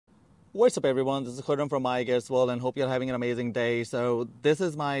What's up everyone, this is Khurram from iGuessWorld and hope you're having an amazing day. So this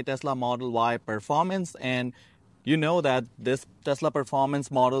is my Tesla Model Y Performance, and you know that this Tesla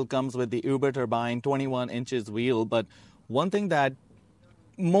Performance model comes with the Uberturbine 21 inches wheel, but one thing that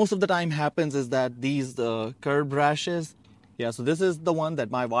most of the time happens is that these curb rashes, so this is the one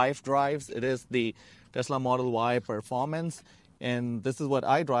that my wife drives. It is the Tesla Model Y Performance, and this is what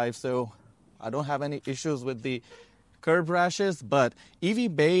I drive, so I don't have any issues with the curb rashes. But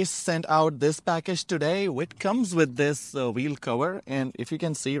EVBASE sent out this package today, which comes with this wheel cover, and if you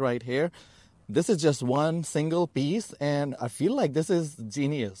can see right here, this is just one single piece, and I feel like this is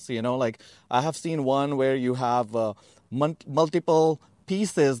genius. Like I have seen one where you have multiple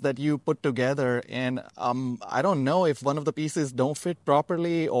pieces that you put together, and I don't know if one of the pieces don't fit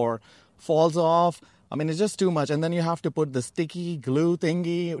properly or falls off. I mean, it's just too much, and then you have to put the sticky glue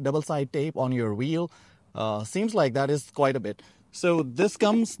thingy, double side tape on your wheel. Seems like that is quite a bit. So this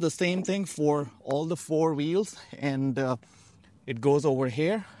comes the same thing for all the four wheels, and it goes over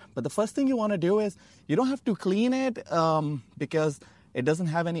here. But the first thing you want to do is you don't have to clean it because it doesn't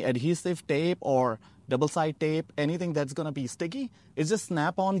have any adhesive tape or double side tape, anything that's going to be sticky. It's just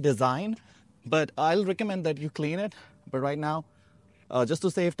snap-on design, but I'll recommend that you clean it. But right now, just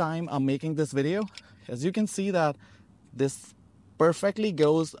to save time, I'm making this video. As you can see that this perfectly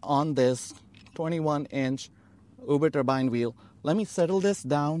goes on this 21-inch Uberturbine wheel. Let me settle this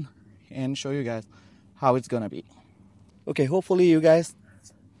down and show you guys how it's gonna be. Okay, hopefully you guys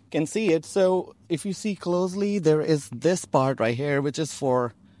can see it. So if you see closely, there is this part right here, which is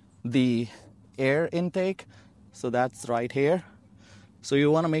for the air intake. So that's right here. So you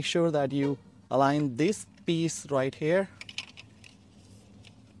want to make sure that you align this piece right here,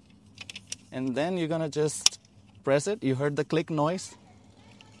 and then you're gonna just press it. You heard the click noise.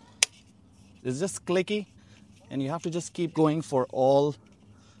 It's just clicky, and you have to just keep going for all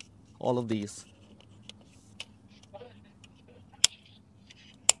of these.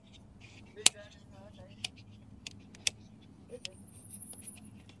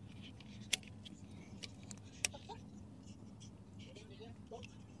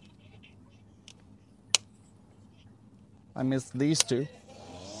 I missed these two.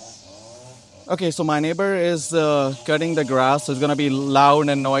 Okay, so my neighbor is cutting the grass, so it's gonna be loud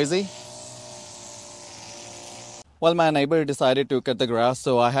and noisy. Well, my neighbor decided to cut the grass,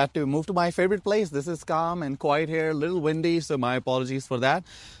 so I had to move to my favorite place. This is calm and quiet here, a little windy, so my apologies for that.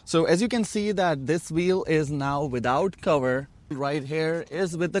 So as you can see that this wheel is now without cover. Right here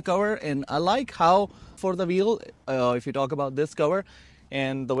is with the cover, and I like how for the wheel, if you talk about this cover,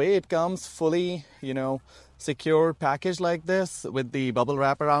 and the way it comes fully, secure package like this with the bubble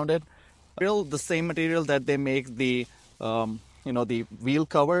wrap around it. The same material that they make the the wheel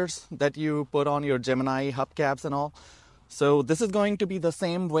covers that you put on your Gemini hubcaps and all. So this is going to be the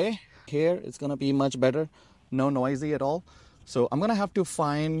same way. Here it's going to be much better, no noisy at all. So I'm going to have to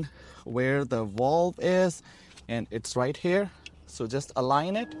find where the valve is, and it's right here. So just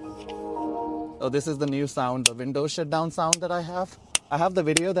align it. Oh, this is the new sound, the Windows shutdown sound that I have. I have the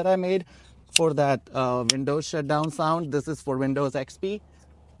video that I made for that Windows shutdown sound. This is for Windows XP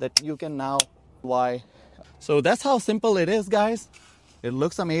that you can now buy. So that's how simple it is, guys. It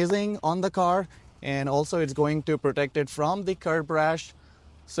looks amazing on the car, and also it's going to protect it from the curb rash.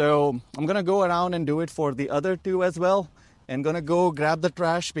 So I'm gonna go around and do it for the other two as well, and gonna go grab the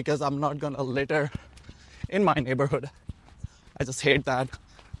trash because I'm not gonna litter in my neighborhood. I just hate that.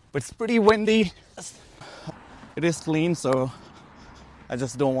 But it's pretty windy. It is clean, so I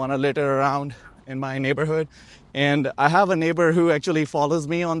just don't want to litter around in my neighborhood. And I have a neighbor who actually follows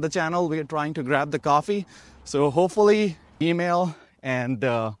me on the channel. We're trying to grab the coffee. So hopefully email and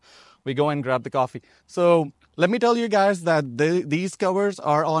we go and grab the coffee. So let me tell you guys that these covers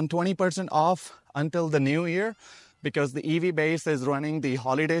are on 20% off until the new year because the EVBASE is running the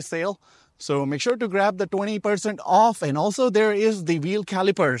holiday sale. So make sure to grab the 20% off. And also there is the wheel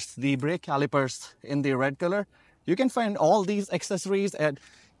calipers, the brake calipers in the red color. You can find all these accessories at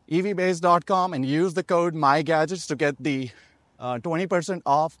EVBASE.com and use the code MyGadgets to get the 20%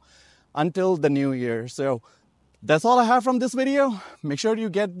 off until the new year. So that's all I have from this video. Make sure you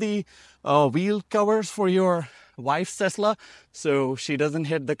get the wheel covers for your wife's Tesla so she doesn't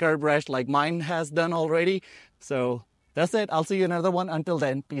hit the curb rash like mine has done already. So that's it. I'll see you in another one. Until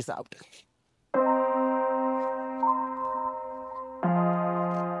then, peace out.